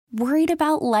Worried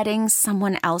about letting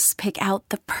someone else pick out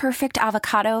the perfect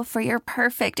avocado for your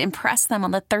perfect impress them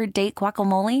on the third date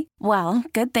guacamole? Well,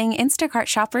 good thing Instacart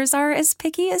shoppers are as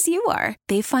picky as you are.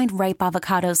 They find ripe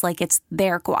avocados like it's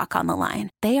their guac on the line.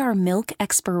 They are milk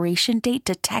expiration date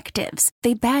detectives.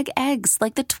 They bag eggs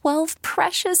like the 12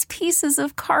 precious pieces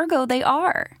of cargo they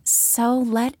are. So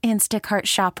let Instacart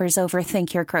shoppers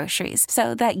overthink your groceries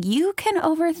so that you can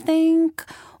overthink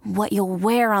what you'll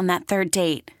wear on that third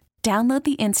date. Download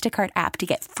the Instacart app to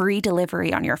get free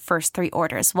delivery on your first 3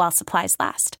 orders while supplies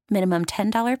last. Minimum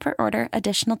 $10 per order.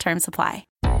 Additional terms apply.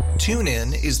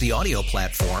 TuneIn is the audio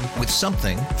platform with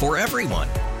something for everyone.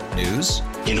 News.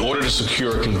 In order to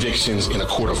secure convictions in a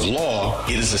court of law,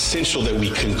 it is essential that we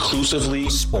conclusively.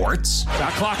 Sports.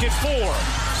 Got clock at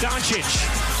 4.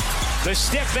 Doncic. The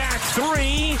step back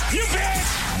 3. You bet.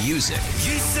 Music.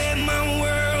 You set my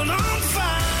world on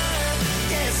fire.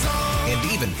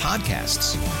 And even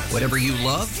podcasts. Whatever you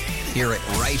love, hear it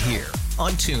right here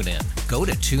on TuneIn. Go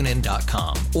to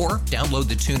TuneIn.com or download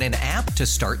the TuneIn app to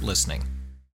start listening.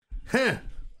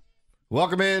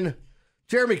 Welcome in.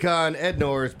 Jeremy Kahn, Ed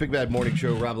Norris, Big Bad Morning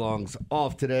Show. Rob Long's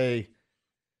off today.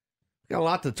 Got a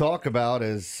lot to talk about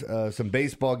as some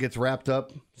baseball gets wrapped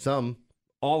up.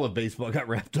 All of baseball got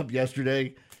wrapped up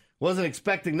yesterday. Wasn't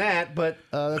expecting that, but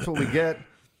that's what we get.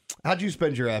 How'd you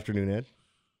spend your afternoon, Ed?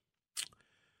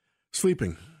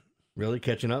 Sleeping. Really?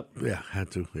 Catching up? Yeah,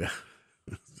 had to. Yeah.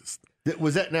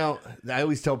 Was that now? I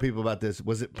always tell people about this.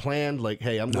 Was it planned? Like,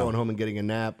 hey, I'm going home and getting a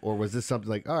nap, or was this something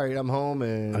like, all right, I'm home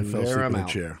and I fell asleep in a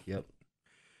chair. Yep.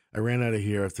 I ran out of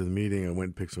here after the meeting. I went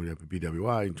and picked somebody up at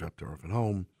BWI and dropped her off at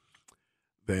home.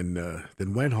 Then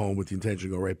went home with the intention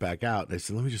to go right back out. And I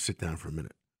said, let me just sit down for a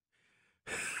minute.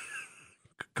 A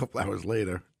couple hours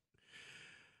later,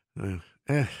 yeah.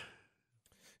 What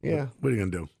are you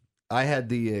gonna do? I had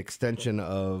the extension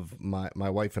of my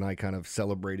wife and I kind of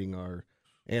celebrating our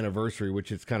anniversary,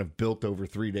 which is kind of built over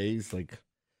 3 days. Like,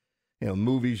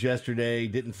 movies yesterday,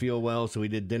 didn't feel well, so we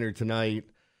did dinner tonight.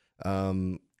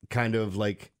 Kind of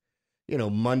like,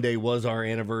 Monday was our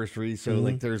anniversary, so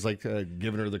like there's like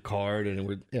giving her the card and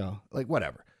we're, like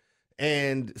whatever.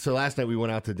 And so last night we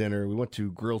went out to dinner. We went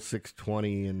to Grill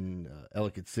 620 in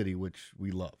Ellicott City, which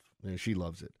we love. She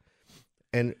loves it.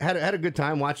 And had a good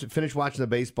time. Finished watching the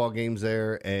baseball games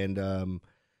there, and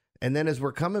then as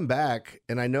we're coming back,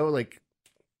 and I know like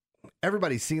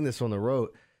everybody's seen this on the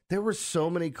road. There were so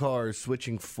many cars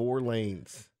switching 4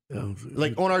 lanes.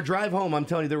 Like on our drive home, I'm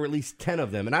telling you, there were at least 10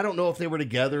 of them, and I don't know if they were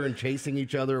together and chasing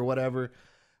each other or whatever.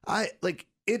 It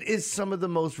is some of the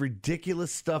most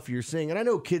ridiculous stuff you're seeing, and I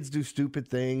know kids do stupid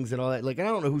things and all that. Like, and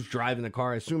I don't know who's driving the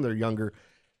car. I assume they're younger.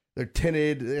 They're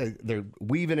tinted. They're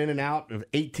weaving in and out of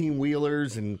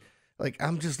 18-wheelers. And, like,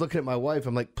 I'm just looking at my wife.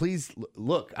 I'm like, please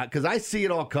look, because I see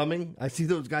it all coming. I see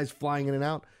those guys flying in and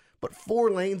out. But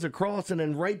 4 lanes across and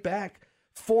then right back,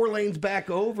 4 lanes back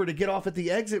over to get off at the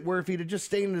exit where if he'd have just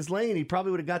stayed in his lane, he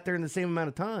probably would have got there in the same amount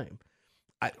of time.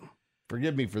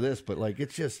 Forgive me for this, but, like,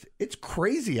 it's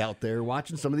crazy out there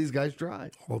watching some of these guys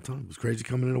drive. All the time. It was crazy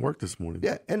coming into work this morning.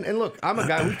 Yeah, and look, I'm a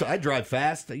guy I drive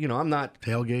fast. I'm not...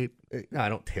 Tailgate? No, I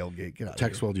don't tailgate. Get out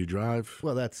Text of here. while you drive?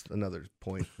 Well, that's another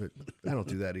point. I don't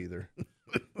do that either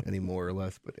anymore or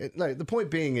less. But the point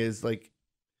being is, like,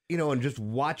 and just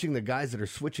watching the guys that are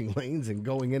switching lanes and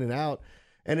going in and out,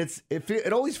 and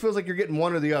it always feels like you're getting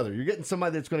one or the other. You're getting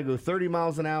somebody that's going to go 30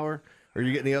 miles an hour, or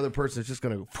you're getting the other person that's just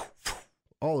going to go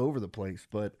all over the place.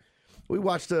 But we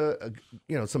watched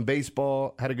some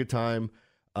baseball, had a good time.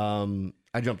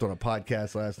 I jumped on a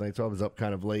podcast last night, so I was up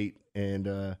kind of late. And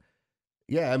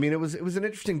it was an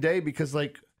interesting day because,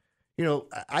 like,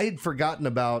 I had forgotten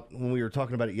about when we were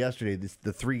talking about it yesterday,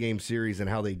 the 3-game series and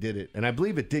how they did it. And I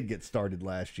believe it did get started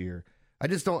last year. I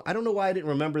don't know why I didn't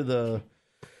remember the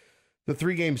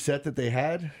 3-game set that they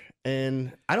had.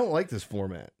 And I don't like this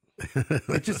format.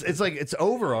 It's like it's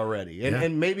over already,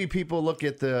 and maybe people look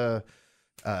at the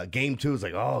game 2 as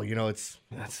like, oh, it's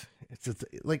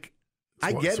like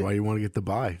I get it. That's why you want to get the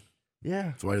bye. Yeah,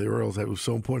 that's why the Orioles. That was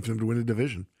so important for them to win the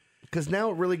division. Because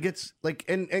now it really gets like,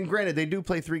 and granted they do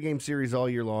play 3-game series all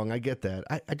year long. I get that.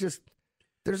 I just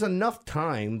there's enough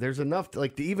time. There's enough to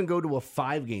even go to a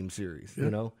 5-game series.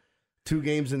 2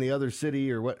 games in the other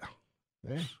city or what?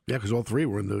 Yeah, because all 3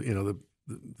 were in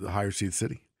the higher seed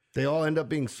city. They all end up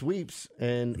being sweeps,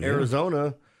 and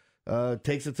Arizona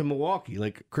takes it to Milwaukee.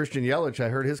 Like Christian Yelich, I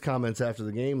heard his comments after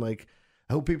the game. Like,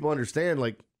 I hope people understand,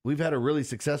 like, we've had a really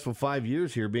successful 5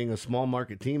 years here being a small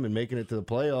market team and making it to the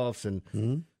playoffs,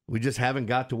 and we just haven't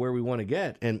got to where we want to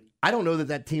get. And I don't know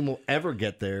that team will ever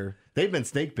get there. They've been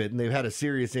snake bitten. They've had a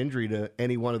serious injury to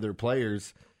any one of their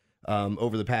players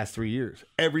over the past 3 years.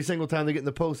 Every single time they get in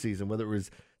the postseason, whether it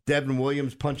was Devin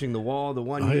Williams punching the wall the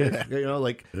one year. You know,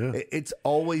 like it's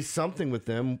always something with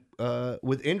them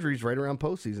with injuries right around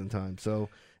postseason time. So,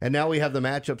 and now we have the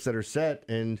matchups that are set,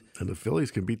 and the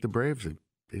Phillies can beat the Braves.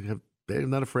 They're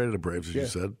not afraid of the Braves, as you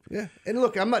said. Yeah, and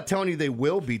look, I'm not telling you they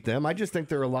will beat them. I just think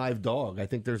they're a live dog. I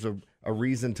think there's a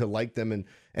reason to like them,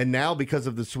 and now because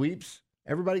of the sweeps,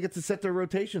 everybody gets to set their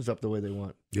rotations up the way they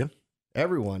want. Yeah,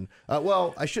 everyone.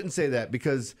 Well, I shouldn't say that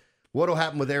because what will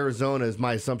happen with Arizona is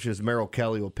my assumption is Merrill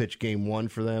Kelly will pitch game 1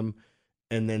 for them,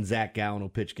 and then Zach Gallen will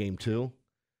pitch game 2.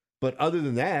 But other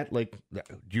than that, like,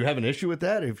 do you have an issue with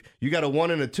that? If you got a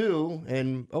 1 and a 2,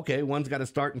 and okay, one's got to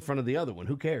start in front of the other one,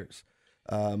 who cares?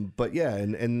 But yeah,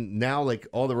 and now like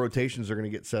all the rotations are going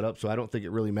to get set up, so I don't think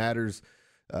it really matters.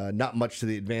 Not much to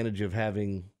the advantage of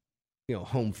having,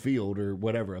 home field or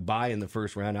whatever, a bye in the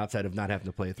first round outside of not having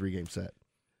to play a 3-game set.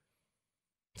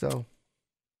 So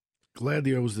glad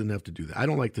the O's didn't have to do that. I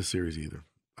don't like the series either.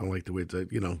 I don't like the way it's,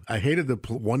 I hated the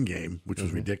one game, which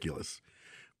was ridiculous,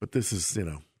 but this is,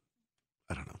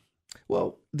 I don't know.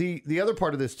 Well, the other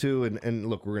part of this too, and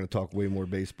look, we're going to talk way more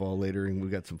baseball later, and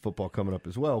we've got some football coming up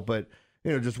as well. But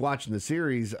just watching the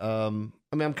series, I'm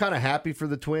kind of happy for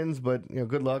the Twins, but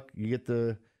good luck. You get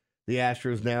the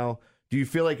Astros now. Do you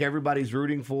feel like everybody's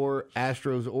rooting for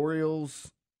Astros Orioles,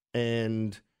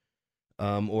 and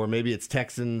or maybe it's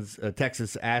Texas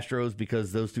Astros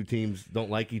because those two teams don't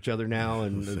like each other now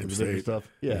and the different stuff?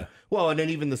 Yeah. Well, and then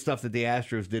even the stuff that the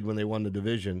Astros did when they won the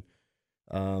division.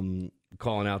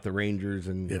 Calling out the Rangers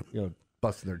and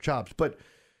busting their chops. But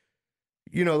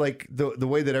like the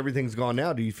way that everything's gone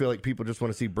now, do you feel like people just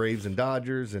want to see Braves and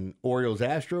Dodgers and Orioles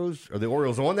Astros? Are the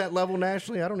Orioles on that level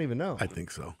nationally? I don't even know. I think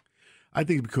so. I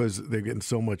think because they're getting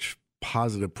so much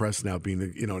positive press now, being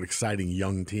an exciting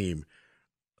young team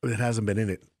that hasn't been in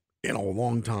it in a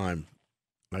long time.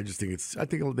 I just think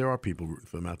there are people rooting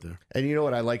for them out there. And you know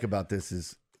what I like about this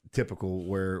is typical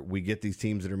where we get these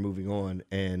teams that are moving on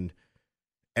and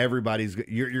you're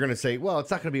going to say, well, it's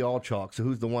not going to be all chalk. So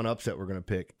who's the one upset we're going to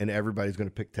pick? And everybody's going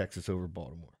to pick Texas over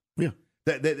Baltimore. Yeah.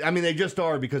 They just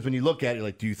are, because when you look at it,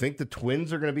 like, do you think the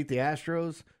Twins are going to beat the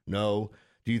Astros? No.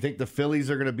 Do you think the Phillies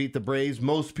are going to beat the Braves?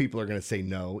 Most people are going to say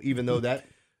no, even though that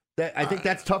I think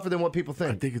that's tougher than what people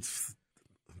think. I think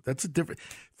that's a different.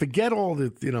 Forget all the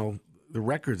the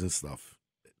records and stuff.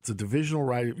 It's a divisional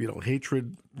rival,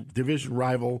 hatred, division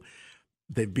rival.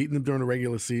 They've beaten them during the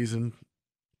regular season.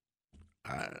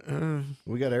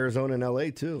 We got Arizona and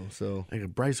LA too. So I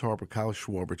got Bryce Harper, Kyle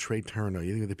Schwarber, Trey Turner.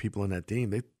 You think of the people in that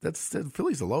team? The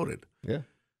Phillies are loaded. Yeah,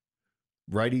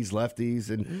 righties, lefties,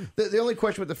 and the only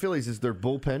question with the Phillies is their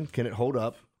bullpen. Can it hold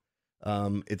up?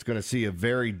 It's going to see a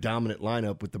very dominant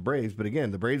lineup with the Braves, but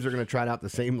again, the Braves are going to try out the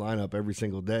same lineup every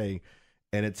single day,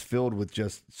 and it's filled with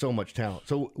just so much talent.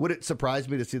 So would it surprise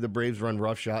me to see the Braves run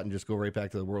roughshod and just go right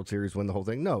back to the World Series, win the whole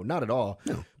thing? No, not at all.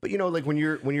 No. But like when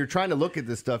you're trying to look at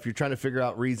this stuff, you're trying to figure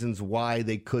out reasons why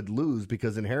they could lose,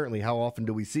 because inherently, how often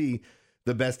do we see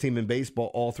the best team in baseball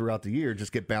all throughout the year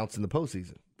just get bounced in the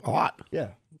postseason? A lot. Yeah.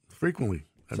 Frequently.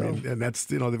 I mean, and that's,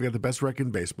 they've got the best record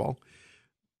in baseball.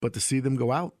 But to see them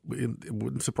go out, it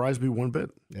wouldn't surprise me one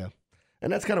bit. Yeah.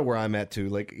 And that's kind of where I'm at, too.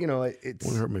 Like, it's...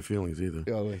 Wouldn't hurt my feelings either.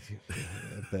 Oh, I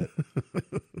bet.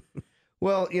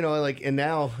 Well, and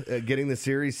now getting the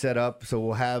series set up, so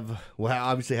we'll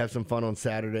obviously have some fun on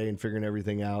Saturday and figuring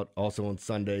everything out, also on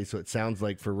Sunday. So it sounds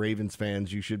like for Ravens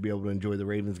fans, you should be able to enjoy the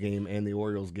Ravens game and the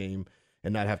Orioles game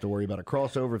and not have to worry about a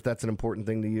crossover if that's an important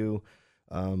thing to you.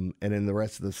 And then the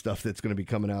rest of the stuff that's going to be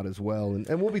coming out as well.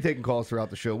 And we'll be taking calls throughout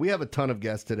the show. We have a ton of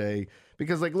guests today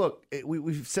because, look,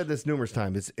 we've said this numerous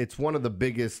times. It's one of the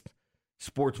biggest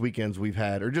sports weekends we've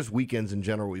had, or just weekends in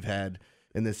general we've had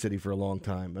in this city for a long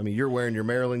time. I mean, you're wearing your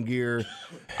Maryland gear.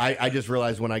 I just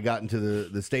realized when I got into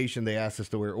the station, they asked us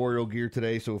to wear Oriole gear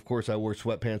today. So, of course, I wore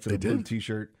sweatpants and a blue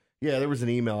T-shirt. Yeah, there was an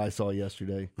email I saw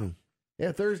yesterday.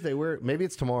 Yeah, Thursday. Maybe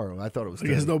it's tomorrow. I thought it was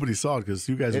today. I guess nobody saw it because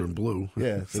you guys are in blue.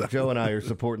 Yeah, so Joe and I are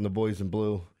supporting the boys in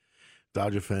blue.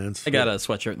 Dodger fans. I got a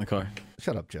sweatshirt in the car.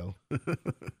 Shut up, Joe.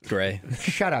 Gray.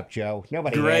 Shut up, Joe.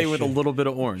 Nobody Gray with a little bit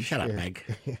of orange. Shut up, Meg.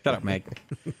 Shut up, Meg.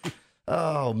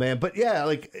 Oh, man. But,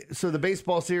 yeah, so the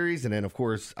baseball series, and then, of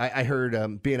course, I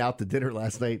heard being out to dinner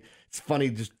last night, it's funny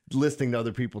just listening to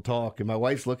other people talk, and my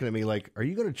wife's looking at me like, are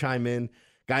you going to chime in?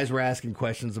 Guys were asking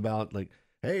questions about,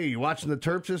 hey, you watching the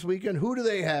Terps this weekend? Who do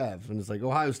they have? And it's like,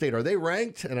 Ohio State. Are they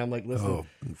ranked? And I'm like, listen.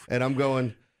 And I'm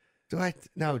going,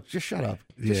 no, just shut up.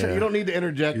 You don't need to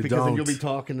interject because then you'll be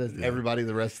talking to everybody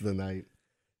the rest of the night.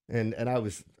 And I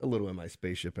was a little in my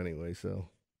spaceship anyway, so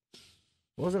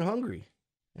I wasn't hungry.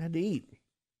 I had to eat.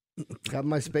 Got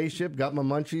my spaceship, got my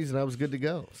munchies, and I was good to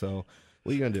go. So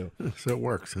what are you going to do? So it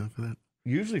works, huh, for that?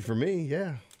 Usually for me,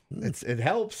 yeah. It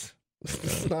helps.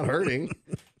 It's not hurting.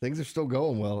 Things are still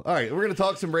going well. All right, we're going to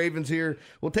talk some Ravens here.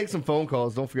 We'll take some phone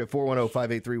calls. Don't forget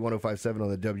 410-583-1057 on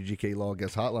the WGK Law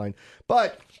Guest Hotline.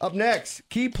 But up next,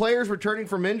 key players returning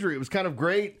from injury. It was kind of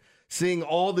great seeing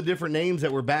all the different names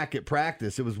that were back at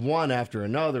practice. It was one after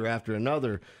another after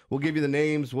another. We'll give you the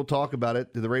names. We'll talk about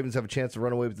it. Do the Ravens have a chance to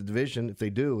run away with the division? If they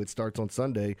do, it starts on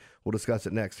Sunday. We'll discuss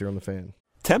it next here on The Fan.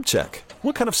 Temp check.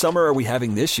 What kind of summer are we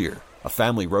having this year? A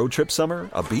family road trip summer?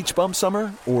 A beach bum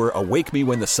summer? Or a wake me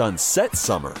when the sun sets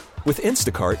summer? With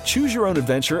Instacart, choose your own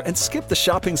adventure and skip the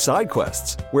shopping side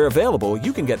quests. Where available,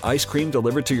 you can get ice cream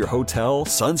delivered to your hotel,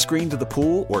 sunscreen to the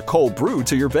pool, or cold brew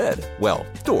to your bed. Well,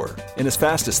 door. In as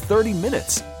fast as 30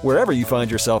 minutes. Wherever you find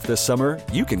yourself this summer,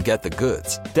 you can get the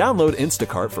goods. Download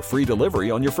Instacart for free delivery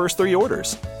on your first 3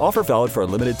 orders. Offer valid for a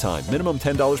limited time. Minimum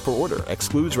 $10 per order.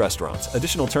 Excludes restaurants.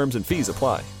 Additional terms and fees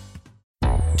apply.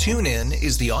 TuneIn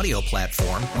is the audio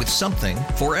platform with something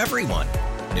for everyone.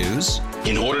 News.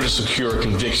 In order to secure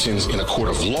convictions in a court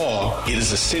of law, it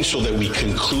is essential that we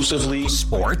conclusively.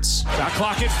 Sports. Shot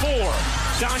clock at 4.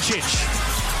 Doncic.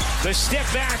 The step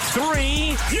back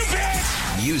 3. You bet.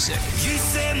 Music. You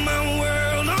set my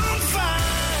world on fire.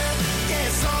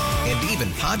 Yes, and even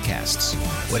podcasts.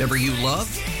 Whatever you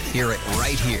love, hear it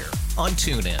right here on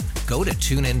TuneIn. Go to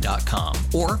TuneIn.com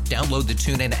or download the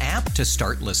TuneIn app to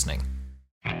start listening.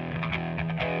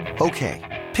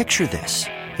 Okay, picture this.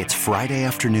 It's Friday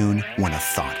afternoon when a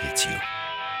thought hits you.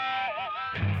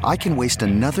 I can waste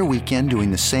another weekend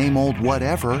doing the same old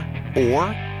whatever, or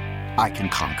I can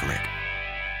conquer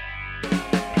it.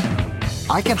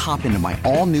 I can hop into my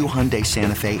all-new Hyundai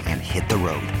Santa Fe and hit the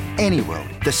road. Any road.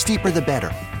 The steeper the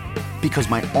better. Because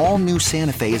my all-new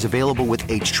Santa Fe is available with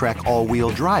H-Track all-wheel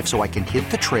drive, so I can hit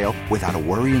the trail without a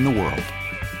worry in the world.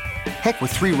 Heck,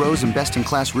 with 3 rows and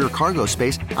best-in-class rear cargo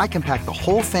space, I can pack the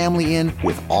whole family in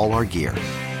with all our gear.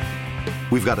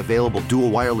 We've got available dual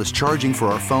wireless charging for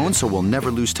our phones, so we'll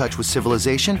never lose touch with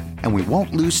civilization, and we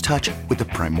won't lose touch with the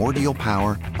primordial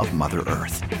power of Mother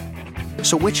Earth.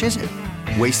 So which is it?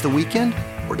 Waste the weekend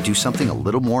or do something a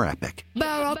little more epic?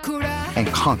 And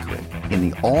conquer it in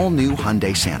the all-new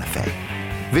Hyundai Santa Fe.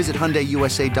 Visit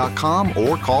HyundaiUSA.com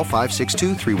or call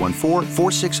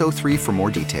 562-314-4603 for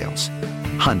more details.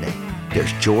 Hyundai,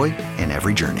 there's joy in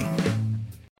every journey.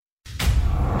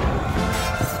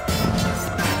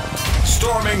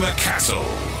 Storming the castle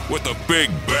with the Big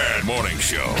Bad Morning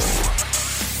Show.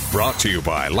 Brought to you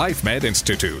by LifeMed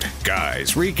Institute.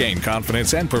 Guys, regain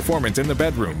confidence and performance in the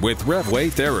bedroom with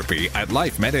RevWave therapy at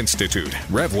LifeMed Institute.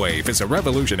 RevWave is a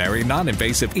revolutionary,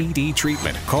 non-invasive ED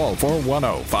treatment. Call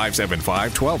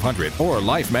 410-575-1200 or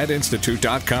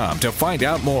lifemedinstitute.com to find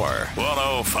out more.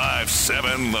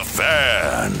 105.7 The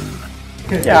Fan.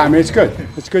 Yeah, I mean, it's good.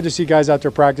 It's good to see guys out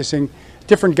there practicing.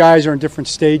 Different guys are in different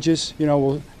stages. You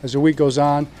know, as the week goes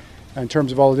on, in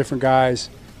terms of all the different guys,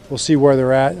 we'll see where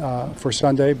they're at for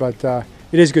Sunday, but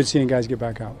it is good seeing guys get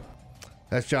back out.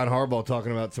 That's John Harbaugh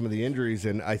talking about some of the injuries,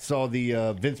 and I saw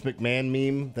the Vince McMahon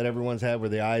meme that everyone's had where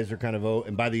the eyes are kind of,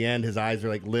 and by the end his eyes are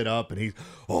like lit up, and he's,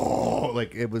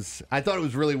 like it was, I thought it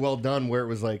was really well done where it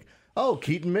was like, oh,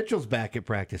 Keaton Mitchell's back at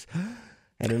practice.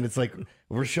 And then it's like,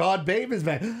 Rashad Bateman's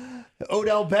back.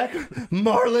 Odell Beckham,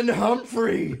 Marlon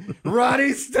Humphrey,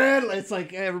 Ronnie Stanley. It's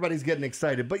like everybody's getting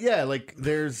excited. But yeah, like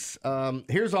there's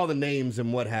here's all the names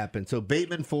and what happened. So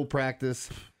Bateman full practice,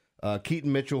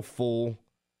 Keaton Mitchell full.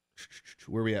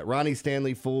 Where we at? Ronnie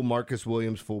Stanley full, Marcus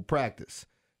Williams full practice.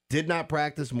 Did not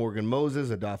practice Morgan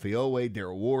Moses, Adafe Owe,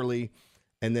 Darryl Worley,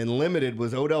 and then limited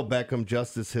was Odell Beckham,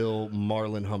 Justice Hill,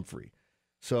 Marlon Humphrey.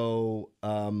 So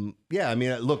yeah, I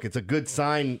mean, look, it's a good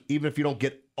sign even if you don't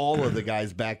get all of the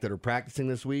guys back that are practicing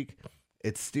this week.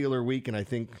 It's Steeler week, and I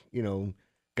think, you know,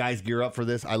 guys gear up for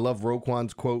this. I love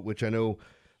Roquan's quote, which I know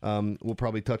we'll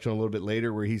probably touch on a little bit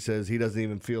later, where he says he doesn't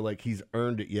even feel like he's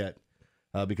earned it yet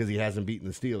because he hasn't beaten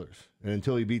the Steelers. And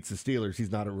until he beats the Steelers,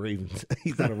 he's not a Raven.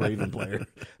 He's not a Raven player.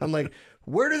 I'm like,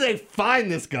 where do they find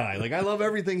this guy? Like, I love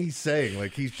everything he's saying.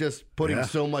 Like, he's just putting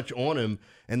so much on him.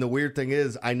 And the weird thing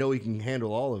is, I know he can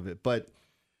handle all of it. But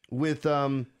with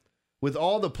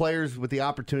all the players, with the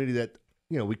opportunity that,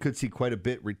 you know, we could see quite a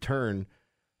bit return,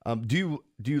 do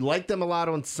you like them a lot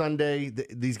on Sunday?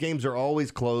 These games are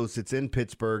always close. It's in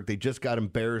Pittsburgh. They just got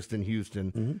embarrassed in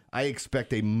Houston. Mm-hmm. I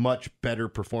expect a much better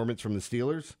performance from the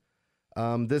Steelers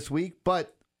this week.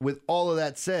 But with all of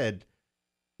that said,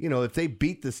 you know, if they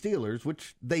beat the Steelers,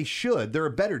 which they should, they're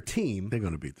a better team. They're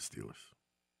going to beat the Steelers.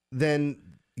 Then,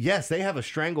 yes, they have a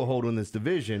stranglehold on this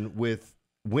division with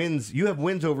wins. You have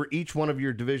wins over each one of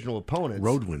your divisional opponents.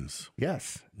 Road wins.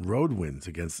 Yes. Road wins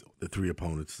against the 3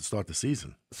 opponents to start the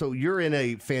season. So you're in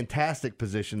a fantastic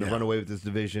position to run away with this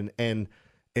division. And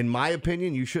in my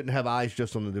opinion, you shouldn't have eyes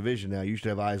just on the division now. You should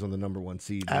have eyes on the number 1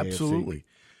 seed. In Absolutely.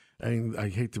 I mean, I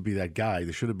hate to be that guy.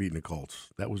 They should have beaten the Colts.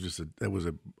 That was just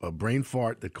a brain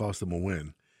fart that cost them a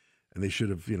win. And they should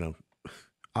have,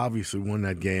 obviously won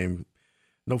that game.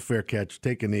 No fair catch,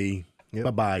 take a knee,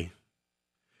 bye-bye.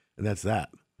 And that's that.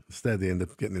 Instead, they end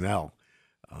up getting an L.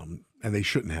 And they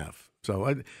shouldn't have.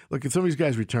 So, look, if some of these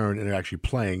guys return and they're actually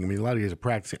playing, I mean, a lot of guys are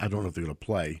practicing. I don't know if they're going to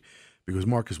play because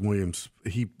Marcus Williams,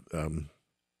 he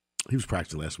was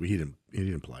practicing last week. He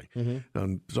didn't play.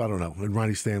 So I don't know. And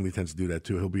Ronnie Stanley tends to do that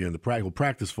too. He'll be in the practice. He'll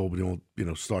practice full, but he won't,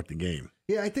 start the game.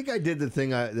 Yeah, I think I did the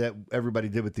thing that everybody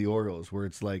did with the Orioles, where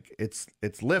it's like it's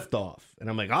liftoff, and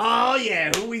I'm like, oh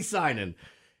yeah, who we signing?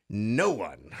 No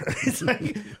one. It's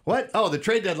like, what? Oh, the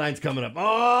trade deadline's coming up.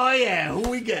 Oh yeah, who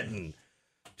we getting?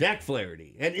 Jack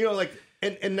Flaherty. And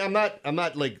and I'm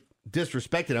not like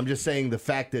disrespecting. I'm just saying the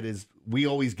fact that is we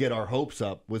always get our hopes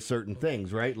up with certain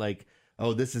things, right? Like,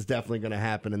 oh, this is definitely going to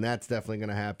happen, and that's definitely going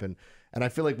to happen. And I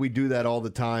feel like we do that all the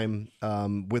time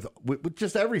with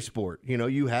just every sport.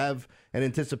 You have an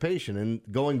anticipation. And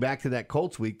going back to that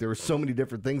Colts week, there were so many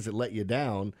different things that let you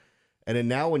down. And then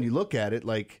now when you look at it,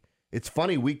 like, it's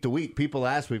funny week to week. People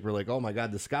last week were like, oh, my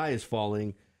God, the sky is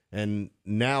falling. And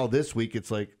now this week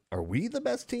it's like, are we the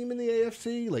best team in the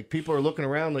AFC? Like, people are looking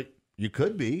around like, you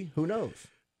could be. Who knows?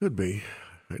 Could be.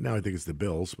 Right now I think it's the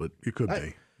Bills, but you could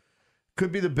be.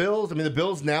 Could be the Bills. I mean, the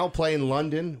Bills now play in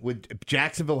London with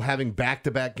Jacksonville having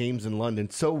back-to-back games in London.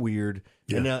 So weird.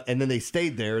 Yeah. And then they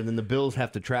stayed there, and then the Bills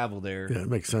have to travel there. Yeah, it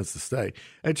makes sense to stay.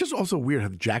 And it's just also weird how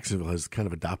Jacksonville has kind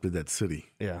of adopted that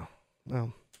city. Yeah.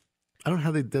 Well, I don't know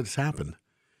how that's happened.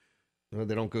 Well,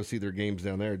 they don't go see their games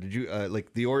down there. Did you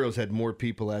like the Orioles had more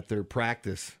people at their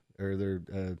practice or their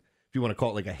if you want to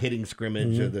call it like a hitting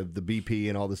scrimmage, or the BP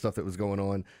and all the stuff that was going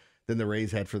on than the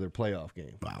Rays had for their playoff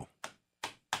game. Wow.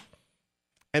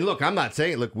 And look, I'm not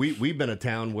saying, look, we've been a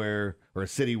town or a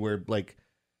city where, like,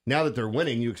 now that they're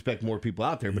winning, you expect more people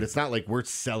out there, but it's not like we're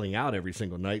selling out every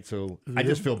single night. So I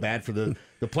just feel bad for the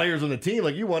players on the team.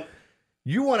 Like, you want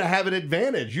to have an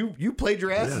advantage. You played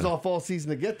your asses off all season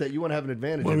to get that. You want to have an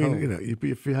advantage. Well, at I mean, home.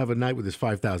 if you have a night with this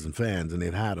 5,000 fans and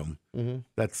they've had them,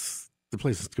 the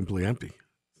place is completely empty.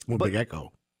 It's one big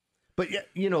echo. But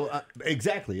yeah,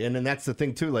 exactly. And then that's the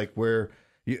thing too, like where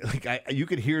you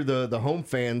could hear the home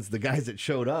fans, the guys that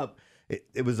showed up.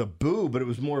 It was a boo, but it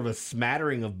was more of a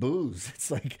smattering of boos.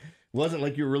 It's like it wasn't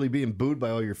like you were really being booed by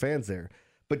all your fans there.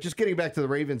 But just getting back to the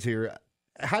Ravens here,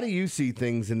 how do you see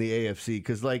things in the AFC?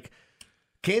 Because like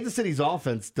Kansas City's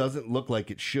offense doesn't look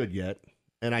like it should yet,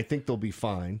 and I think they'll be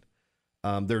fine.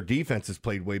 Their defense has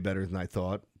played way better than I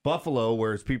thought. Buffalo,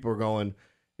 whereas people are going,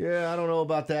 yeah, I don't know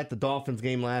about that. The Dolphins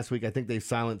game last week, I think they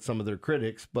silenced some of their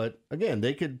critics. But again,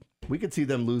 we could see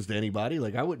them lose to anybody.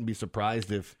 Like, I wouldn't be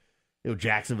surprised if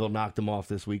Jacksonville knocked them off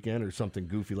this weekend or something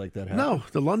goofy like that happened. No,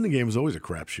 the London game is always a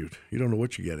crapshoot. You don't know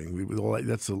what you're getting.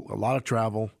 That's a lot of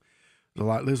travel.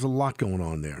 There's a lot going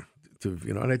on there.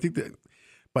 And I think that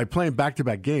by playing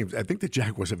back-to-back games, I think the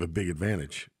Jaguars have a big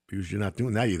advantage because you're not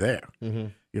doing. Now you're there.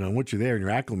 And once you're there and you're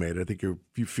acclimated, I think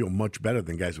you feel much better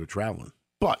than guys who are traveling.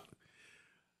 But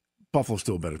Buffalo's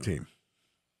still a better team.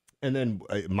 And then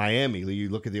Miami, you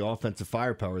look at the offensive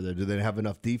firepower there. Do they have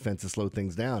enough defense to slow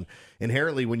things down?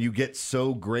 Inherently, when you get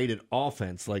so great at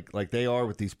offense, like they are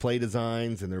with these play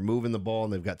designs, and they're moving the ball,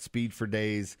 and they've got speed for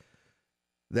days,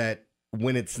 that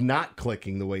when it's not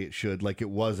clicking the way it should, like it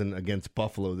wasn't against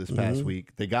Buffalo this past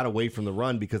week, they got away from the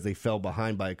run because they fell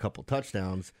behind by a couple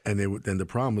touchdowns. And then the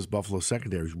problem is Buffalo's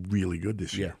secondary is really good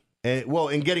this year.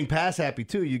 And getting pass happy,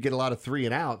 too, you get a lot of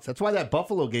 3-and-outs. That's why that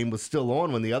Buffalo game was still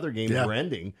on when the other games were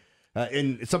ending.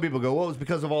 And some people go, well, it was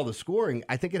because of all the scoring.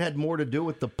 I think it had more to do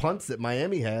with the punts that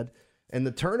Miami had and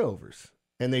the turnovers.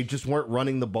 And they just weren't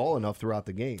running the ball enough throughout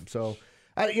the game. So,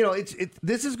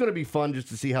 this is going to be fun just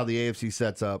to see how the AFC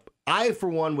sets up. I, for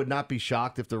one, would not be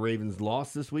shocked if the Ravens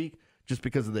lost this week just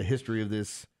because of the history of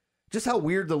this, just how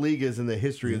weird the league is in the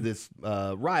history of this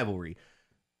rivalry.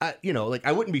 I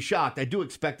wouldn't be shocked. I do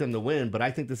expect them to win, but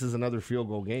I think this is another field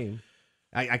goal game.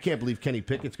 I can't believe Kenny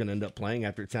Pickett's going to end up playing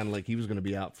after it sounded like he was going to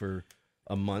be out for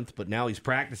a month, but now he's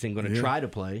practicing, going to try to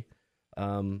play. I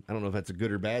don't know if that's a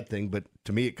good or bad thing, but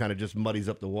to me it kind of just muddies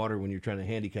up the water when you're trying to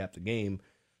handicap the game,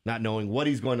 not knowing what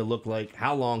he's going to look like,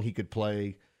 how long he could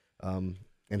play,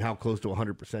 and how close to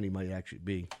 100% he might actually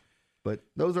be. But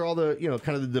those are all the,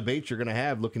 kind of the debates you're going to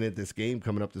have looking at this game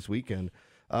coming up this weekend.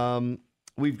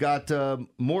 We've got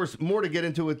more to get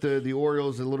into with the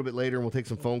Orioles a little bit later, and we'll take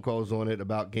some phone calls on it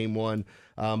about Game 1.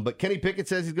 But Kenny Pickett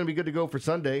says he's going to be good to go for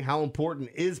Sunday. How important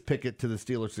is Pickett to the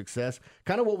Steelers' success?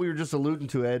 Kind of what we were just alluding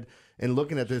to, Ed, and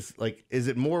looking at this, like, is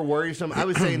it more worrisome? I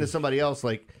was saying to somebody else,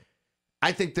 like,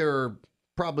 I think there are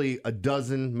probably a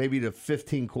dozen, maybe to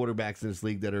 15 quarterbacks in this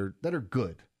league that are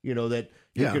good, that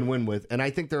you can win with. And I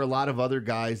think there are a lot of other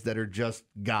guys that are just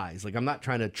guys. Like, I'm not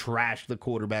trying to trash the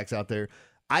quarterbacks out there.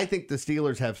 I think the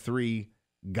Steelers have 3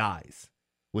 guys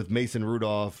with Mason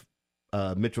Rudolph,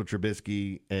 Mitchell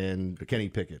Trubisky, and Kenny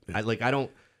Pickett.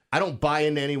 I don't buy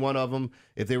into any one of them.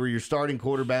 If they were your starting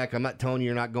quarterback, I'm not telling you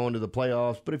you're not going to the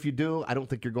playoffs. But if you do, I don't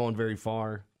think you're going very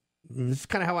far. This is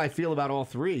kind of how I feel about all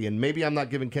 3. And maybe I'm not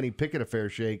giving Kenny Pickett a fair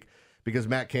shake because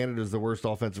Matt Canada is the worst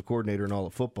offensive coordinator in all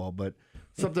of football. But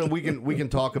something we can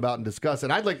talk about and discuss.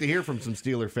 And I'd like to hear from some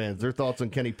Steeler fans, their thoughts on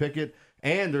Kenny Pickett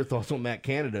and their thoughts on Matt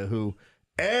Canada, who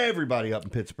everybody up in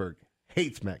Pittsburgh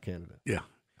hates Matt Canada. Yeah.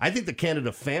 I think the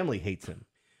Canada family hates him.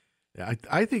 Yeah,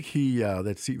 I think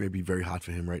that seat may be very hot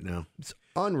for him right now. It's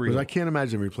unreal. I can't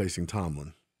imagine replacing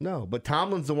Tomlin. No, but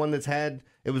Tomlin's the one that's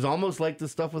it was almost like the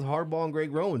stuff with Harbaugh and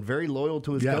Greg Roman, very loyal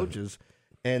to his coaches.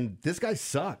 And this guy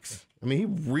sucks. I mean, he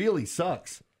really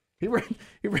sucks. He ran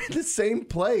the same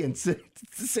play in the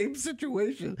same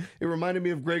situation. It reminded me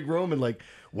of Greg Roman, like,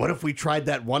 what if we tried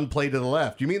that one play to the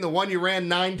left? You mean the one you ran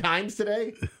 9 times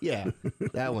today? Yeah,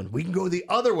 that one. We can go the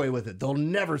other way with it. They'll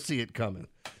never see it coming.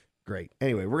 Great.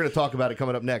 Anyway, we're going to talk about it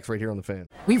coming up next right here on The Fan.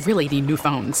 We really need new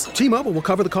phones. T-Mobile will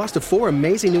cover the cost of 4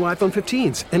 amazing new iPhone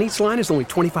 15s, and each line is only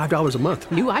 $25 a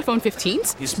month. New iPhone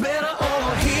 15s? It's better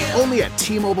over here. Only at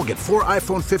T-Mobile, get 4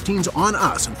 iPhone 15s on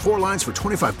us and 4 lines for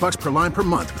 $25 per line per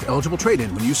month with eligible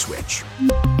trade-in when you switch.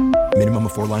 Minimum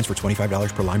of 4 lines for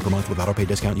 $25 per line per month with autopay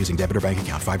discount using debit or bank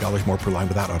account. $5 more per line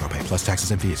without autopay, plus taxes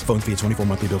and fees. Phone fee at 24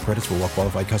 monthly bill credits for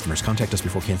well-qualified customers. Contact us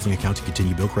before canceling account to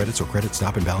continue bill credits or credit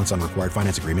stop and balance on required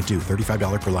finance agreement due.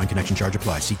 $35 per line connection charge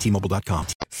applies. See T-Mobile.com.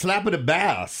 Slap of the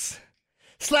bass.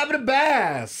 Slap of the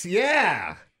bass.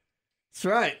 Yeah. That's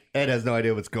right. Ed has no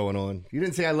idea what's going on. You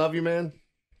didn't say I love you, man?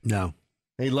 No.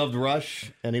 And he loved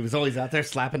Rush, and he was always out there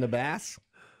slapping the bass?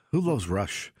 Who loves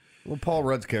Rush? Well, Paul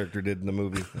Rudd's character did in the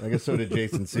movie. I guess so did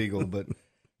Jason Segel, but...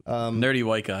 Nerdy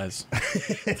white guys.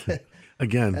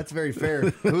 Again. That's very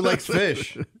fair. Who likes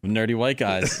fish? Nerdy white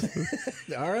guys.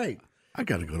 All right. I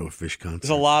got to go to a fish concert. There's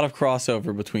a lot of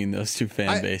crossover between those two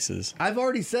fan bases. I've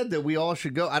already said that we all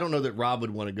should go. I don't know that Rob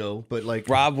would want to go, but like...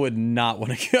 Rob would not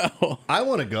want to go. I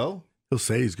want to go. He'll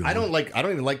say he's going. I don't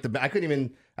even like I couldn't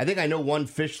even... I think I know one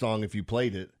Fish song if you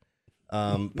played it,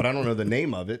 but I don't know the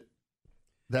name of it.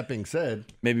 That being said,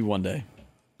 maybe one day.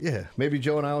 Yeah, maybe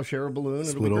Joe and I will share a balloon.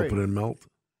 Split open and melt.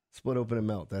 Split open and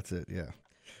melt. That's it. Yeah.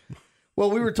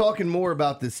 Well, we were talking more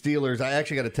about the Steelers. I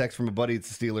actually got a text from a buddy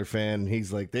that's a Steeler fan.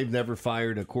 He's like, they've never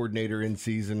fired a coordinator in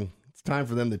season. It's time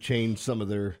for them to change some of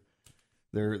their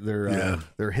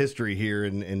history here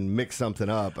and mix something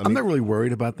up. I'm not really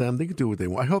worried about them. They can do what they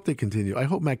want. I hope they continue. I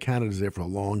hope Matt Canada's there for a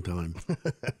long time.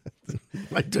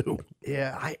 I do.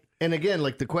 Yeah. And again,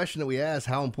 like the question that we asked,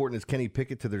 how important is Kenny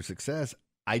Pickett to their success?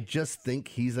 I just think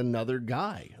he's another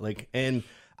guy. And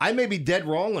I may be dead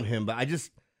wrong on him, but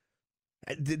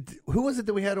who was it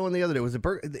that we had on the other day? Was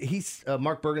it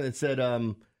Mark Bergen that said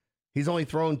he's only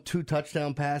thrown 2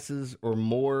 touchdown passes or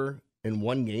more in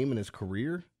one game in his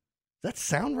career? Does that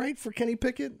sound right for Kenny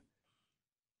Pickett?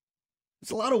 There's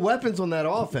a lot of weapons on that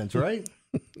offense, right?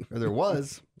 Or there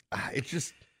was.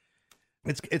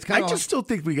 It's kind of. I just still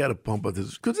think we got to pump up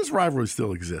this because this rivalry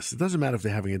still exists. It doesn't matter if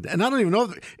they're having it, and I don't even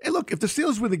know. Hey, look, if the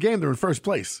Steelers win the game, they're in first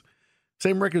place.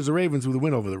 Same record as the Ravens with a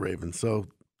win over the Ravens. So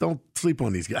don't sleep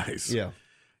on these guys. Yeah,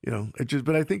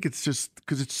 But I think it's just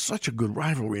because it's such a good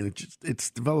rivalry and it's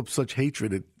developed such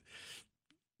hatred.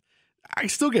 I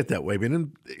still get that way, man.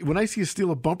 And when I see a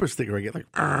Steeler bumper sticker, I get like,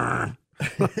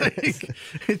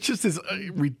 it's just this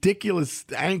ridiculous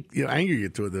anger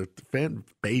to the fan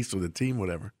base or the team,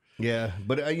 whatever. Yeah,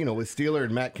 but with Steeler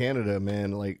and Matt Canada,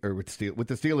 man, with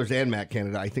the Steelers and Matt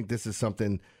Canada, I think this is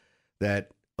something that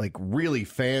really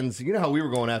fans. You know how we were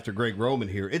going after Greg Roman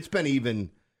here. It's been even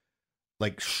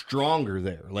stronger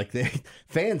there.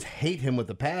 Fans hate him with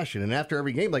a passion, and after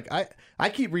every game, I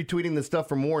keep retweeting the stuff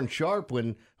from Warren Sharp,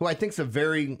 who I think's a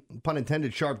very pun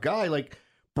intended sharp guy,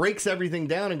 breaks everything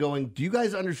down and going, do you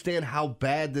guys understand how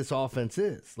bad this offense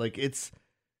is? It's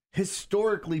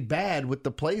historically bad with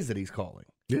the plays that he's calling.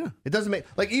 Yeah. It doesn't make,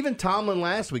 even Tomlin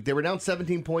last week, they were down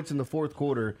 17 points in the fourth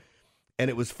quarter, and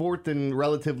it was 4th and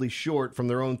relatively short from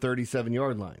their own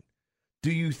 37-yard line.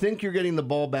 Do you think you're getting the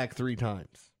ball back 3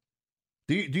 times?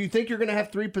 Do you think you're going to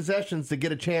have 3 possessions to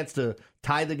get a chance to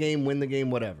tie the game, win the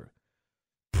game, whatever?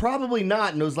 Probably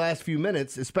not in those last few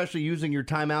minutes, especially using your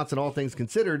timeouts and all things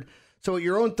considered. So at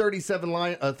your own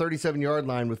 37-yard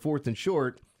line with 4th and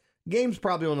short, game's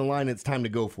probably on the line. It's time to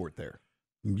go for it there.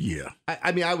 Yeah.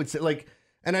 I mean, I would say,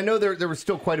 And I know there was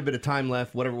still quite a bit of time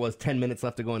left, whatever it was, 10 minutes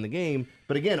left to go in the game.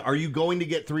 But again, are you going to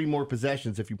get 3 more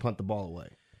possessions if you punt the ball away?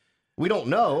 We don't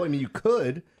know. I mean, you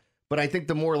could, but I think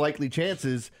the more likely chance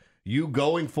is you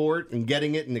going for it and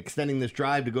getting it and extending this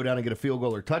drive to go down and get a field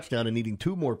goal or touchdown and needing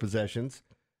 2 more possessions,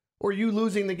 or you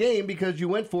losing the game because you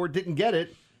went for it, didn't get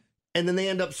it, and then they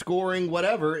end up scoring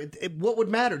whatever. What would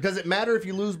matter? Does it matter if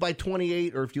you lose by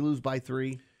 28 or if you lose by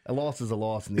 3? A loss is a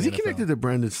loss in the NFL. Is he connected to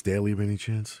Brandon Staley by any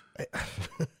chance?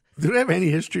 Do they have any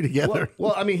history together?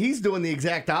 Well, I mean, he's doing the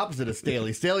exact opposite of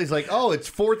Staley. Staley's like, oh, it's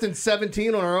 4th and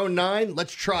 17 on our own 9.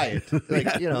 Let's try it.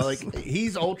 Like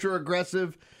he's ultra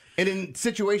aggressive, and in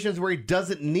situations where he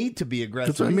doesn't need to be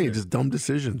aggressive. That's what I mean. Just dumb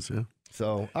decisions. Yeah.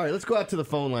 So, all right, let's go out to the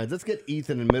phone lines. Let's get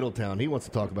Ethan in Middletown. He wants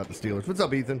to talk about the Steelers. What's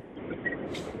up, Ethan?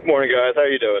 Morning, guys. How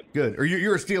you doing? Good.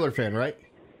 You're a Steeler fan, right?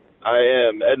 I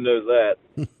am. Ed knows that.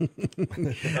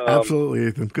 Absolutely,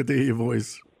 Ethan. Good to hear your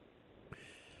voice.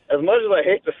 As much as I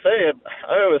hate to say it,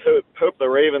 I always hope the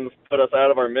Ravens put us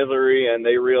out of our misery and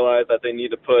they realize that they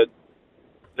need to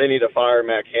fire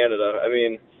Matt Canada. I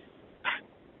mean,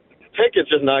 Pickett's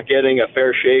just not getting a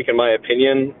fair shake, in my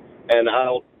opinion. And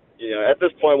at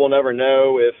this point, we'll never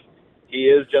know if he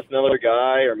is just another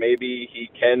guy or maybe he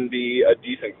can be a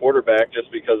decent quarterback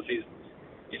just because he's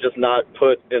just not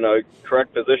put in a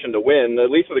correct position to win.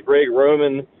 At least with Greg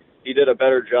Roman, he did a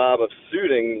better job of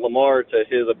suiting Lamar to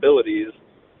his abilities.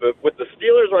 But with the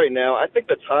Steelers right now, I think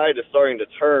the tide is starting to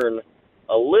turn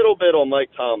a little bit on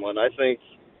Mike Tomlin. I think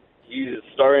he's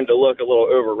starting to look a little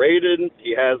overrated.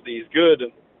 He has these good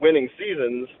winning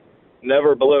seasons,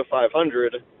 never below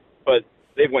 500, but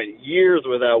they've went years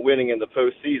without winning in the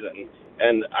postseason.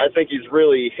 And I think he's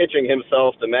really hitching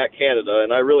himself to Matt Canada,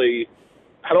 and I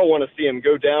don't want to see him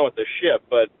go down with the ship,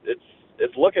 but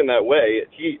it's looking that way.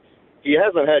 He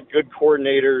hasn't had good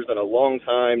coordinators in a long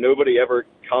time. Nobody ever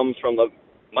comes from the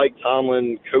Mike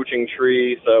Tomlin coaching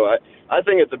tree. So I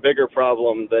think it's a bigger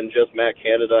problem than just Matt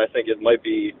Canada. I think it might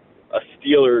be a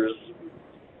Steelers.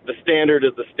 The standard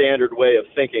is the standard way of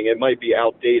thinking. It might be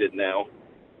outdated now.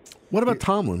 What about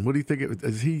Tomlin? What do you think?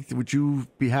 Would you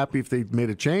be happy if they made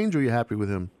a change, or are you happy with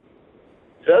him?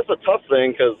 So that's a tough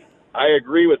thing because I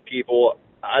agree with people.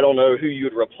 I don't know who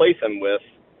you'd replace him with,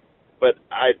 but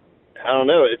I don't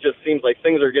know. It just seems like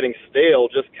things are getting stale,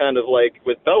 just kind of like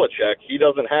with Belichick. He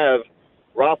doesn't have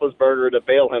Roethlisberger to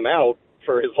bail him out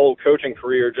for his whole coaching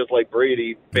career, just like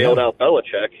Brady bailed out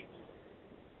Belichick.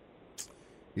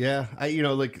 Yeah,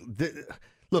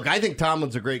 look, I think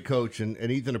Tomlin's a great coach, and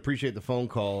Ethan, appreciate the phone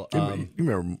call. You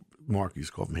remember Mark used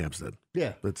to call from Hampstead?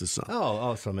 Yeah. That's his son. Oh,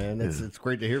 awesome, man. It's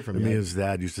great to hear from you. Me and his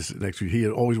dad used to sit next to me. He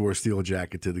had always wore a Steeler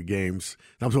jacket to the games.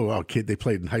 And I'm talking about a kid. They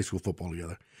played in high school football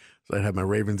together. So I'd have my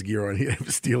Ravens gear on. He'd have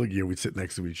Steeler gear. We'd sit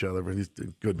next to each other. But he's a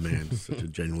good man. He's such a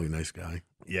genuinely nice guy.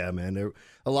 Yeah, man. There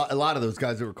a lot of those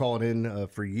guys that were calling in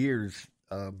for years,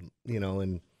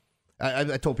 and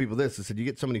I told people this. I said, you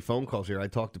get so many phone calls here. I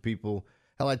talk to people.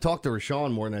 Hell, I talk to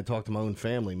Rashawn more than I talk to my own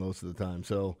family most of the time.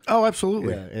 So, oh,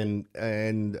 absolutely. Yeah,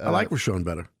 and I like Rashawn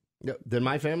better. Than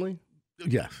my family?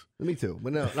 Yes. Me too.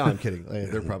 But no, I'm kidding.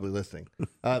 They're probably listening.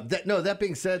 That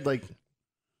being said, like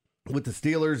with the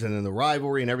Steelers and then the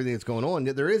rivalry and everything that's going on,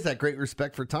 there is that great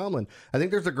respect for Tomlin. I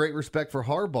think there's a great respect for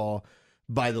Harbaugh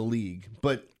by the league.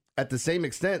 But at the same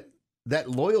extent, that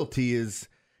loyalty is...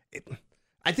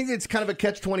 I think it's kind of a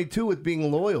catch-22 with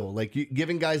being loyal, like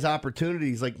giving guys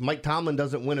opportunities. Like Mike Tomlin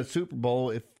doesn't win a Super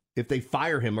Bowl if they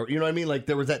fire him, or you know what I mean. Like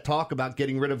there was that talk about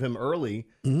getting rid of him early.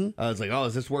 Mm-hmm. It's like, oh,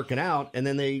 is this working out? And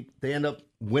then they end up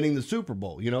winning the Super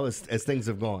Bowl, as things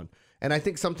have gone. And I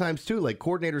think sometimes too, like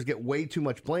coordinators get way too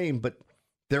much blame, but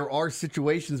there are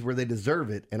situations where they deserve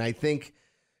it. And I think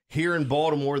here in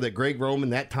Baltimore, that Greg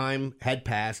Roman that time had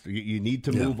passed. You need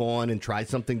to move on and try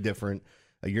something different.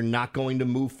 You're not going to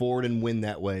move forward and win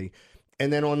that way.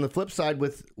 And then on the flip side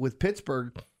with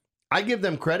Pittsburgh, I give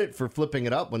them credit for flipping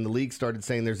it up when the league started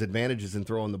saying there's advantages in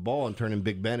throwing the ball and turning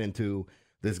Big Ben into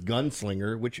this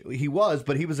gunslinger, which he was,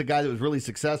 but he was a guy that was really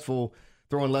successful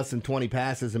throwing less than 20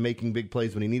 passes and making big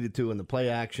plays when he needed to in the play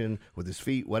action with his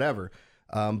feet, whatever.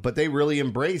 But they really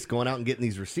embraced going out and getting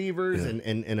these receivers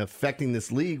and affecting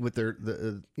this league with their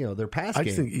pass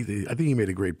game. I think he made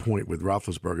a great point with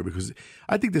Roethlisberger, because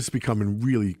I think this is becoming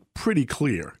really pretty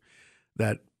clear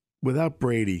that without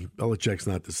Brady, Belichick's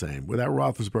not the same. Without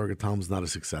Roethlisberger, Tom's not a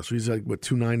success. He's like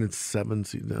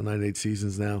 2-9-7, 9-8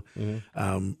 seasons now.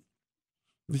 Mm-hmm.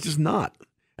 It's just not.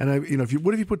 And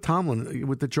what if you put Tomlin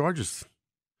with the Chargers?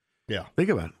 Yeah, think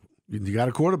about it. You got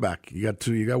a quarterback. You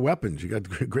got weapons. You got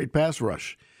great pass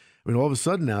rush. I mean, all of a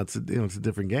sudden now it's a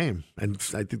different game, and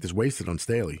I think it's wasted on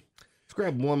Staley. Let's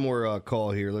grab one more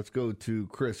call here. Let's go to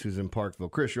Chris, who's in Parkville.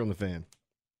 Chris, you're on the Fan.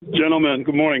 Gentlemen,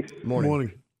 good morning.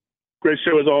 Morning. Great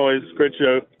show as always. Great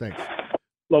show. Thanks.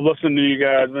 Love listening to you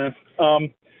guys, man.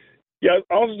 Yeah,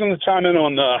 I was just going to chime in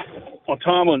on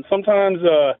Tomlin. Sometimes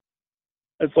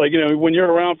it's like, when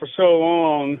you're around for so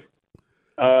long,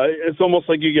 it's almost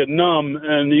like you get numb,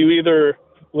 and you either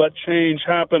let change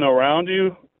happen around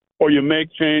you or you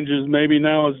make changes. Maybe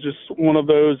now is just one of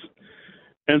those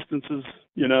instances,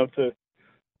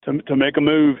 to make a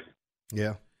move.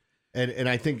 Yeah. And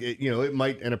I think, it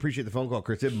might, and I appreciate the phone call,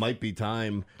 Chris, it might be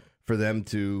time for them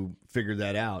to figure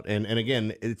that out. And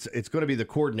again, it's going to be the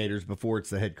coordinators before it's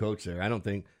the head coach there. I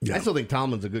still think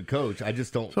Tomlin's a good coach. I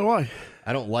just don't. So do I.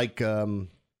 I don't like the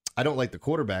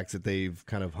quarterbacks that they've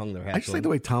kind of hung their hats on. I just like the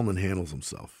way Tomlin handles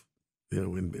himself,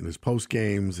 in his post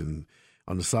games and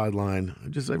on the sideline.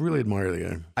 I really admire the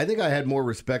guy. I think I had more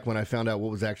respect when I found out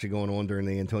what was actually going on during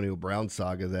the Antonio Brown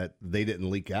saga, that they didn't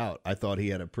leak out. I thought he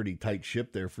had a pretty tight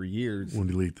ship there for years. When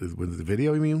he leaked with the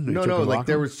video, you mean? No, like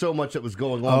there was so much that was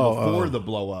going on before the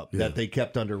blow up that they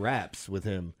kept under wraps with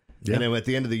him. Yeah. And then at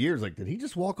the end of the year, it's like, did he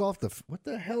just walk off what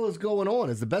the hell is going on?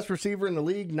 Is the best receiver in the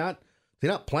league not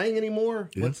playing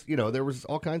anymore? Yeah. There was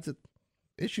all kinds of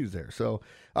issues there. So,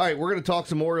 all right, we're going to talk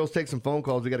some Orioles, take some phone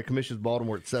calls. We got a Commissions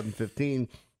Baltimore at 7:15.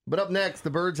 But up next,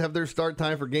 the Birds have their start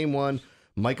time for Game 1.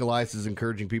 Mike Elias is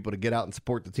encouraging people to get out and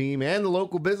support the team and the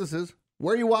local businesses.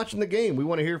 Where are you watching the game? We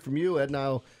want to hear from you. Ed and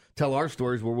I'll tell our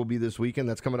stories where we'll be this weekend.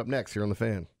 That's coming up next here on The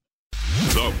Fan.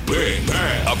 The Big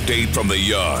Bang Update from the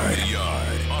Yard.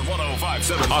 On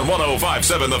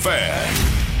 105.7 The Fan.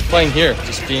 Playing here,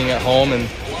 just being at home and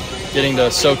getting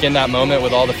to soak in that moment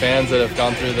with all the fans that have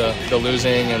gone through the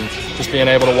losing, and just being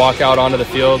able to walk out onto the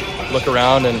field, look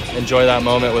around, and enjoy that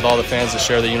moment with all the fans that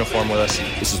share the uniform with us.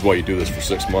 This is why you do this for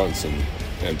 6 months,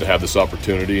 and to have this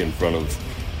opportunity in front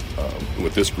of,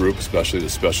 with this group, especially the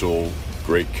special,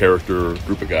 great character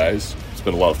group of guys. It's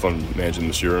been a lot of fun managing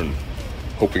this year and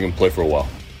hoping to play for a while.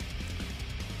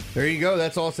 There you go.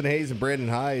 That's Austin Hayes and Brandon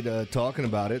Hyde talking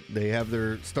about it. They have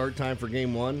their start time for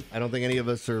Game 1. I don't think any of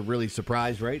us are really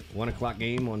surprised, right? 1 o'clock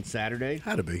game on Saturday.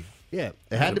 Had to be. Yeah,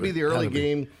 it had to be the early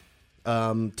game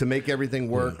to make everything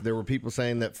work. Yeah. There were people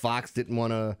saying that Fox didn't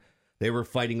want to. They were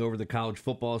fighting over the college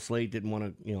football slate, didn't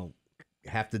want to,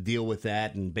 have to deal with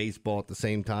that and baseball at the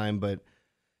same time. But,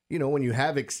 when you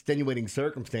have extenuating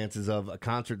circumstances of a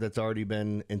concert that's already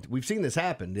been, and we've seen this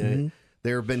happen. Mm-hmm.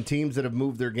 There have been teams that have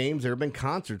moved their games. There have been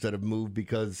concerts that have moved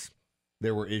because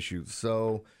there were issues.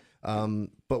 So,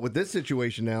 but with this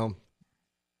situation now,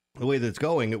 the way that it's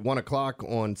going, at 1 o'clock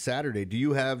on Saturday, do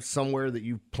you have somewhere that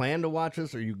you plan to watch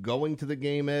this? Are you going to the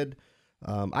game, Ed?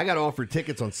 I got offered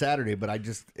tickets on Saturday, but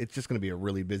it's just going to be a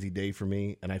really busy day for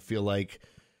me, and I feel like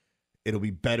it'll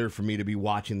be better for me to be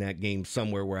watching that game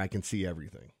somewhere where I can see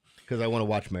everything. Because I want to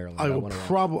watch Maryland. I will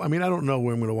probably. I mean, I don't know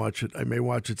where I'm going to watch it. I may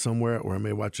watch it somewhere, or I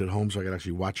may watch it at home, so I can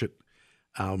actually watch it.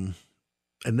 And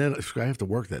then I have to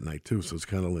work that night too, so it's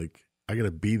kind of like I got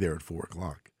to be there at 4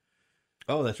 o'clock.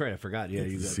 Oh, that's right. I forgot. Yeah,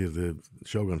 you see the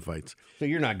Shogun fights. So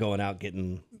you're not going out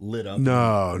getting lit up.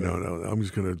 No. I'm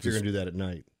just going to. You're going to do that at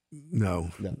night. No.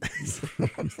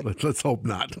 Let's hope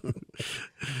not.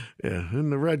 Yeah, in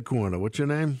the red corner. What's your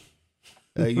name?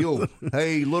 Hey, you.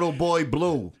 Hey, little boy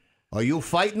Blue. Are you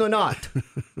fighting or not?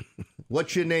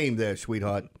 What's your name there,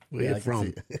 sweetheart? Where you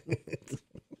from?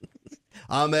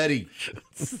 I'm Eddie.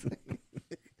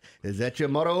 Is that your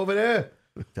mother over there?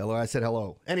 Tell her I said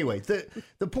hello. Anyway,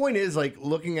 the point is, like,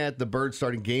 looking at the Birds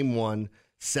starting Game 1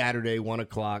 Saturday, 1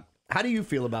 o'clock, how do you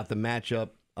feel about the matchup?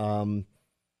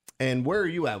 And where are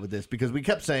you at with this? Because we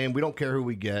kept saying we don't care who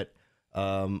we get.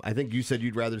 I think you said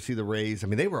you'd rather see the Rays. I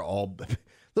mean, they were all...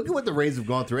 Look at what the Rays have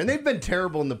gone through. And they've been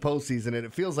terrible in the postseason, and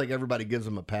it feels like everybody gives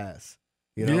them a pass.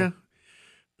 Yeah.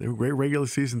 They're a great regular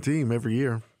season team every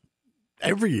year.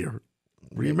 Every year.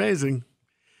 Pretty amazing.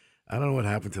 I don't know what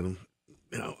happened to them.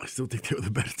 I still think they were the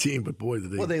better team, but boy,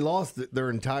 did they... Well, they lost their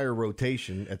entire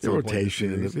rotation at some point.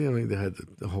 And they had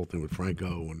the whole thing with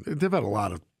Franco, and they've had a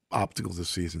lot of obstacles this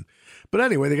season. But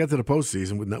anyway, they got to the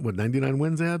postseason with, 99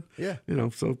 wins they had? Yeah.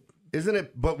 So... Isn't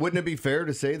it... But wouldn't it be fair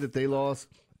to say that they lost...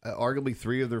 arguably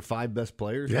 3 of their 5 best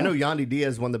players. Yeah. I know Yandy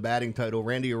Diaz won the batting title.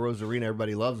 Randy Arozarena,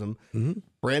 everybody loves him. Mm-hmm.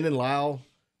 Brandon Lau,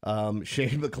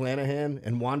 Shane McClanahan,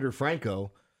 and Wander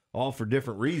Franco, all for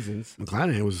different reasons.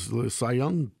 McClanahan was the Cy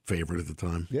Young favorite at the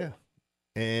time. Yeah.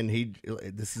 And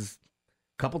this is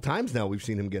a couple times now we've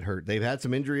seen him get hurt. They've had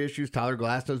some injury issues. Tyler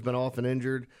Glasnow's been off and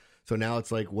injured. So now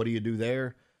it's like, what do you do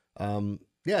there?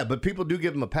 Yeah, but people do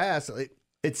give him a pass.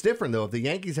 It's different, though. If the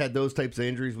Yankees had those types of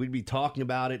injuries, we'd be talking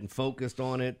about it and focused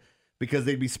on it because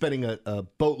they'd be spending a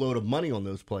boatload of money on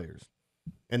those players.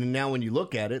 And then now when you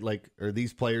look at it, like, are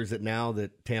these players that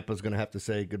Tampa's going to have to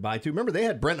say goodbye to? Remember, they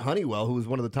had Brent Honeywell, who was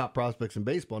one of the top prospects in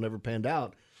baseball, never panned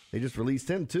out. They just released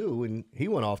him, too, and he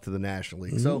went off to the National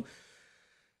League. So,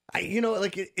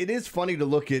 it is funny to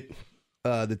look at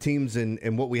the teams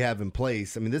and what we have in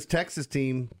place. I mean, this Texas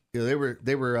team, they were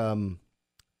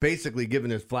basically giving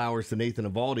their flowers to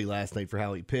Nathan Eovaldi last night for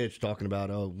how he pitched, talking about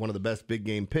one of the best big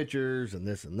game pitchers and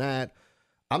this and that.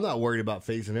 I'm not worried about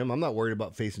facing him. I'm not worried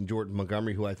about facing Jordan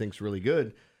Montgomery, who I think is really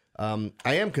good. I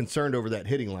am concerned over that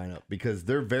hitting lineup because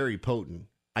they're very potent.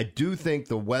 I do think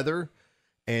the weather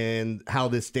and how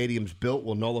this stadium's built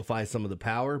will nullify some of the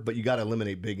power, but you got to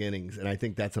eliminate big innings, and I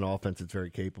think that's an offense that's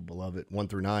very capable of it, 1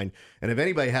 through 9. And if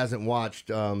anybody hasn't watched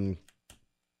the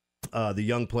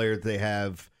young player that they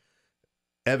have,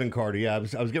 Evan Carter. I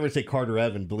was going to say Carter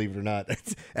Evan, believe it or not.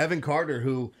 It's Evan Carter,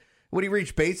 who, when he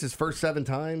reached base his first 7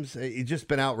 times, he's just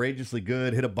been outrageously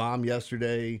good. Hit a bomb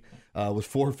yesterday. Was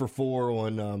 4 for 4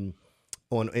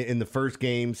 in the first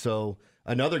game. So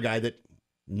another guy that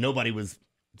nobody was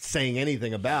saying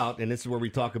anything about, and this is where we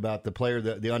talk about the player,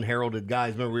 the unheralded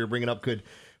guys. Remember, we were bringing up, could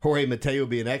Jorge Mateo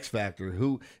be an X factor?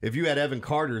 Who, if you had Evan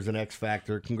Carter as an X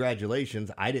factor,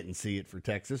 congratulations. I didn't see it for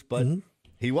Texas, but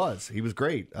he was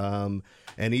great. And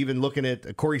even looking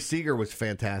at Corey Seager was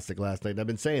fantastic last night. And I've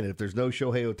been saying it, if there's no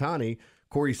Shohei Ohtani,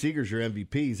 Corey Seager's your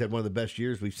MVP. He's had one of the best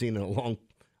years we've seen in a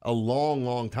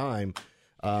long time.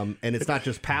 And it's not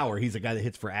just power. He's a guy that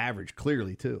hits for average,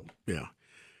 clearly, too. Yeah.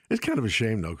 It's kind of a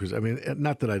shame, though, because, I mean,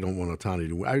 not that I don't want Ohtani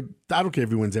to win. I don't care if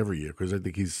he wins every year because I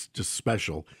think he's just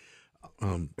special.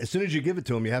 As soon as you give it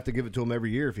to him, you have to give it to him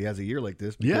every year if he has a year like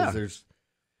this because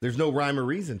there's no rhyme or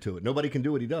reason to it. Nobody can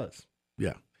do what he does.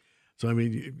 Yeah. So, I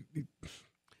mean,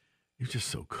 he's just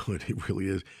so good. He really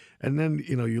is. And then,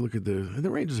 you look at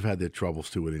the Rangers have had their troubles,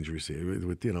 too, with injuries here,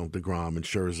 with DeGrom and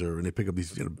Scherzer, and they pick up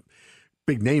these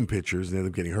big-name pitchers, and they end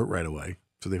up getting hurt right away.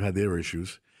 So they've had their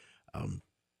issues.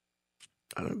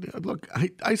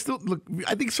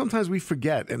 I think sometimes we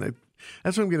forget, and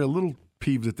that's why I'm getting a little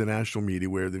peeved at the national media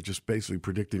where they're just basically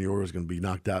predicting the Orioles going to be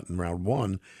knocked out in round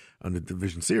 1 on the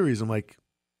division series. I'm like,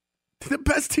 the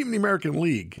best team in the American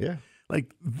League. Yeah.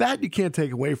 Like, that you can't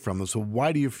take away from them. So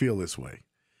why do you feel this way?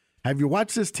 Have you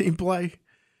watched this team play?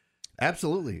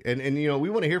 Absolutely. And we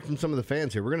want to hear from some of the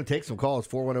fans here. We're going to take some calls,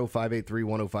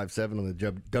 410-583-1057 on the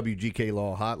WGK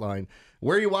Law hotline.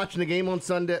 Where are you watching the game on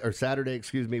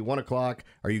Saturday, 1 o'clock?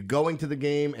 Are you going to the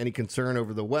game? Any concern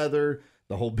over the weather,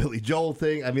 the whole Billy Joel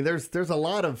thing? I mean, there's a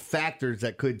lot of factors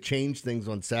that could change things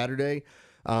on Saturday.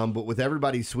 But with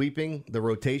everybody sweeping, the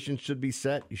rotation should be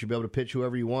set. You should be able to pitch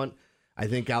whoever you want. I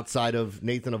think outside of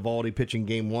Nathan Eovaldi pitching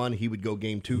game 1, he would go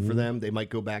game 2 for them. They might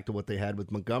go back to what they had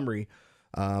with Montgomery.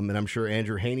 And I'm sure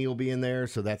Andrew Haney will be in there.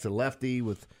 So that's a lefty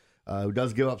with who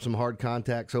does give up some hard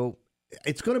contact. So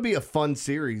it's going to be a fun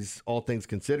series, all things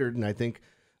considered. And I think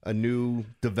a new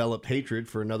developed hatred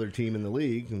for another team in the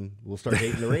league, and we'll start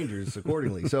hating the Rangers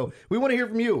accordingly. So we want to hear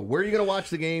from you. Where are you going to watch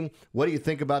the game? What do you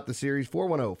think about the series?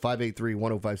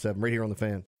 410-583-1057 right here on The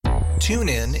Fan.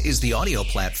 TuneIn is the audio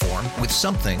platform with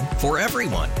something for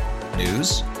everyone.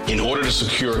 News. In order to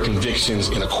secure convictions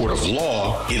in a court of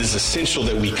law, it is essential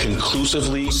that we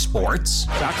conclusively. Sports.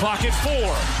 Got clock at 4.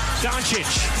 Doncic.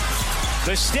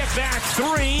 The step back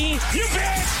 3. You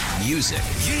bet. Music.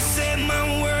 You set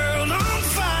my world on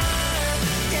fire.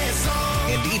 Yes,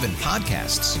 and even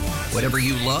podcasts. Whatever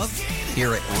you love,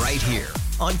 hear it right here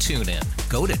on TuneIn.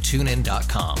 Go to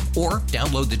TuneIn.com or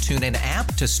download the TuneIn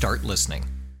app to start listening.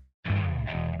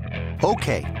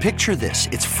 Okay, picture this.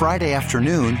 It's Friday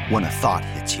afternoon when a thought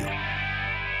hits you.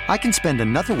 I can spend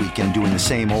another weekend doing the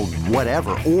same old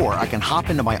whatever, or I can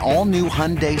hop into my all-new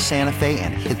Hyundai Santa Fe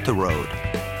and hit the road.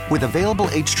 With available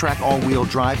H-Track all-wheel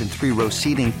drive and 3-row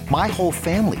seating, my whole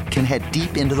family can head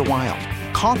deep into the wild.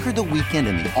 Conquer the weekend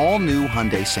in the all-new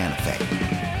Hyundai Santa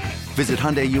Fe. Visit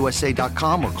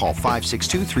HyundaiUSA.com or call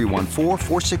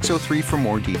 562-314-4603 for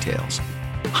more details.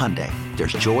 Hyundai,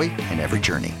 there's joy in every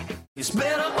journey.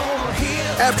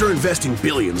 After investing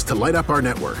billions to light up our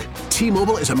network,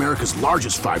 T-Mobile is America's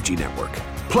largest 5G network.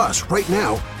 Plus, right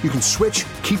now, you can switch,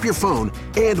 keep your phone,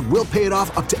 and we'll pay it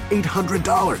off up to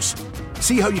 $800.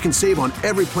 See how you can save on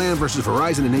every plan versus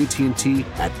Verizon and AT&T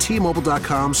at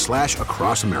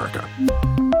T-Mobile.com/across America.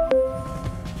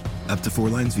 Up to 4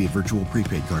 lines via virtual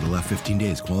prepaid card. Allow 15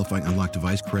 days. Qualifying unlocked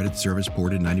device credit service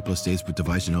ported 90+ days with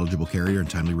device and eligible carrier and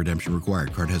timely redemption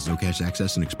required. Card has no cash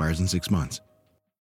access and expires in 6 months.